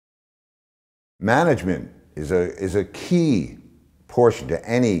Management is a key portion to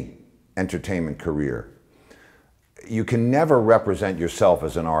any entertainment career. You can never represent yourself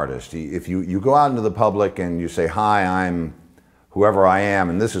as an artist. If you go out into the public and you say, hi, I'm whoever I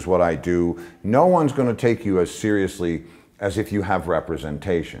am and this is what I do, no one's going to take you as seriously as if you have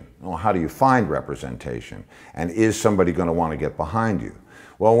representation. Well, how do you find representation? And is somebody going to want to get behind you?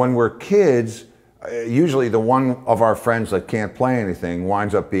 Well, when we're kids, usually the one of our friends that can't play anything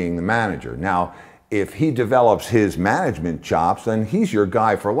winds up being the manager. Now, if he develops his management chops, then he's your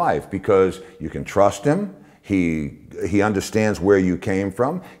guy for life because you can trust him. He understands where you came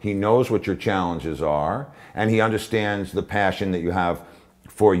from. He knows what your challenges are, and he understands the passion that you have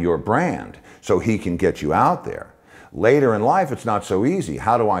for your brand, so he can get you out there. Later in life, it's not so easy.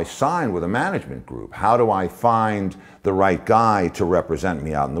 How do I sign with a management group? How do I find the right guy to represent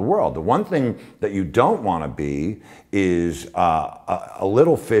me out in the world? The one thing that you don't want to be is a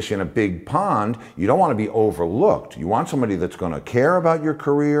little fish in a big pond. You don't want to be overlooked. You want somebody that's going to care about your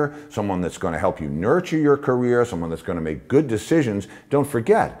career, someone that's going to help you nurture your career, someone that's going to make good decisions. Don't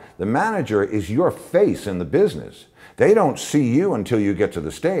forget, the manager is your face in the business. They don't see you until you get to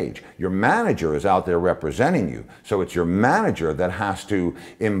the stage. Your manager is out there representing you. So it's your manager that has to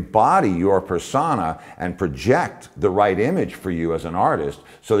embody your persona and project the right image for you as an artist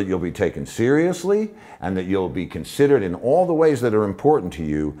so that you'll be taken seriously and that you'll be considered in all the ways that are important to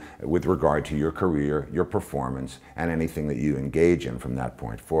you with regard to your career, your performance, and anything that you engage in from that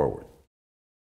point forward.